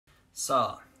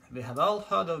So, we have all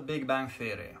heard of Big Bang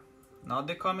Theory. Not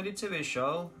the comedy TV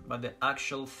show, but the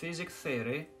actual physics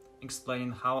theory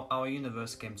explaining how our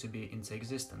universe came to be into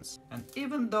existence. And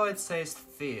even though it says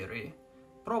theory,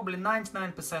 probably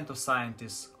 99% of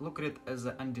scientists look at it as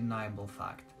an undeniable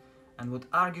fact and would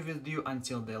argue with you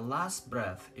until their last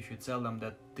breath if you tell them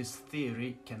that this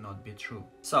theory cannot be true.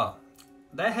 So,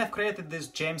 they have created this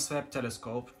James Webb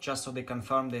telescope just so they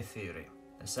confirm their theory.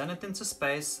 They sent it into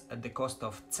space at the cost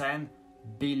of $10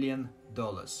 billion.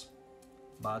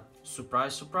 But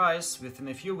surprise, surprise, within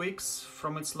a few weeks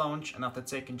from its launch and after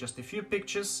taking just a few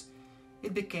pictures,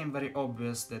 it became very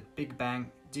obvious that Big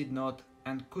Bang did not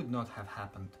and could not have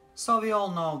happened. So we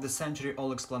all know the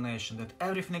century-old explanation that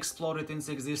everything exploded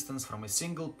into existence from a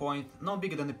single point no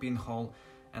bigger than a pinhole,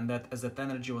 and that as that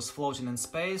energy was floating in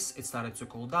space, it started to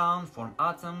cool down, form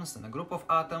atoms and a group of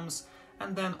atoms,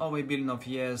 and then over a billion of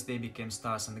years they became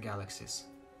stars and galaxies.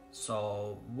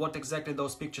 So what exactly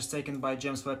those pictures taken by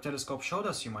James Webb telescope showed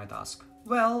us, you might ask?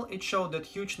 Well, it showed that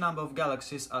huge number of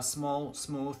galaxies are small,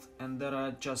 smooth, and there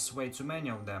are just way too many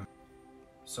of them.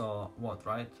 So what,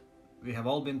 right? We have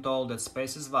all been told that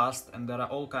space is vast and there are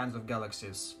all kinds of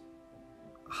galaxies.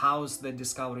 How's that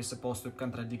discovery supposed to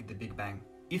contradict the Big Bang?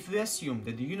 If we assume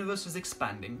that the universe is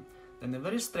expanding, then a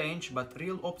very strange but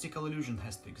real optical illusion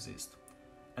has to exist.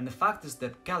 And the fact is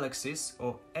that galaxies,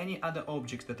 or any other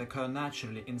objects that occur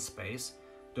naturally in space,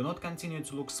 do not continue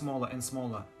to look smaller and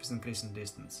smaller with increasing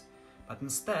distance, but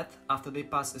instead, after they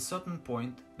pass a certain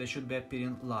point, they should be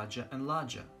appearing larger and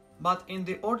larger. But in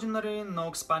the ordinary, no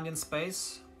expanding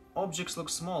space, objects look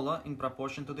smaller in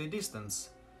proportion to their distance,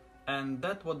 and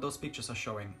that's what those pictures are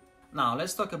showing. Now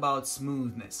let's talk about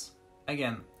smoothness.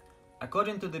 Again,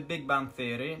 according to the Big Bang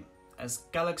theory, as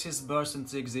galaxies burst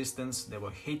into existence, they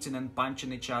were hitting and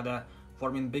punching each other,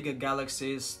 forming bigger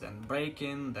galaxies, then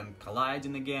breaking, then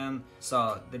colliding again.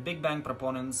 So the Big Bang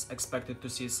proponents expected to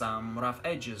see some rough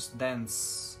edges,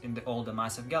 dents in the older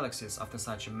massive galaxies after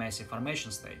such a massive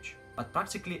formation stage. But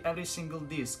practically every single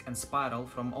disk and spiral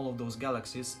from all of those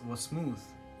galaxies was smooth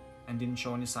and didn't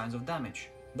show any signs of damage.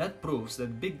 That proves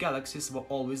that big galaxies were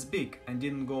always big and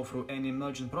didn't go through any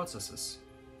merging processes,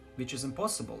 which is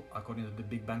impossible according to the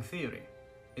Big Bang theory.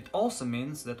 It also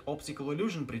means that optical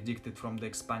illusion predicted from the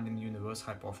expanding universe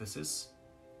hypothesis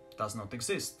does not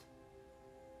exist.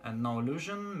 And no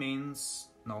illusion means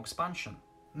no expansion.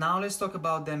 Now let's talk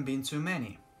about them being too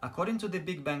many. According to the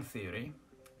Big Bang theory,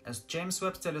 as James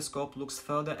Webb telescope looks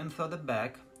further and further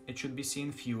back, it should be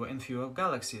seeing fewer and fewer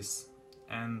galaxies,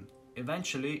 and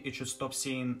eventually it should stop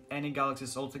seeing any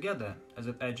galaxies altogether as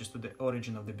it edges to the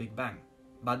origin of the Big Bang.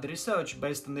 But the research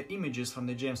based on the images from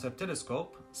the James Webb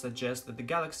telescope suggests that the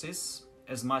galaxies,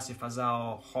 as massive as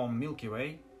our home Milky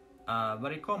Way, are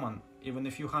very common, even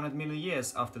a few 100 million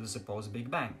years after the supposed Big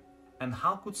Bang. And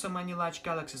how could so many large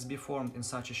galaxies be formed in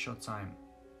such a short time?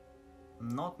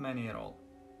 Not many at all,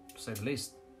 to say the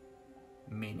least.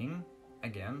 Meaning,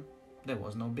 again, there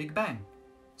was no Big Bang.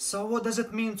 So what does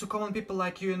it mean to common people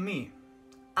like you and me?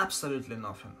 Absolutely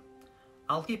nothing.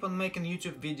 I'll keep on making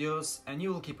YouTube videos and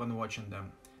you will keep on watching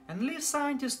them. And leave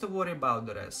scientists to worry about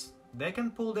the rest. They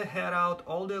can pull their hair out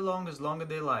all day long as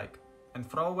they like, and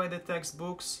throw away the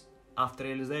textbooks after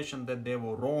realization that they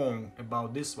were wrong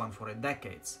about this one for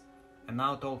decades, and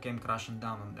now it all came crashing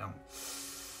down on them.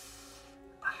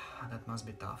 That must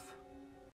be tough.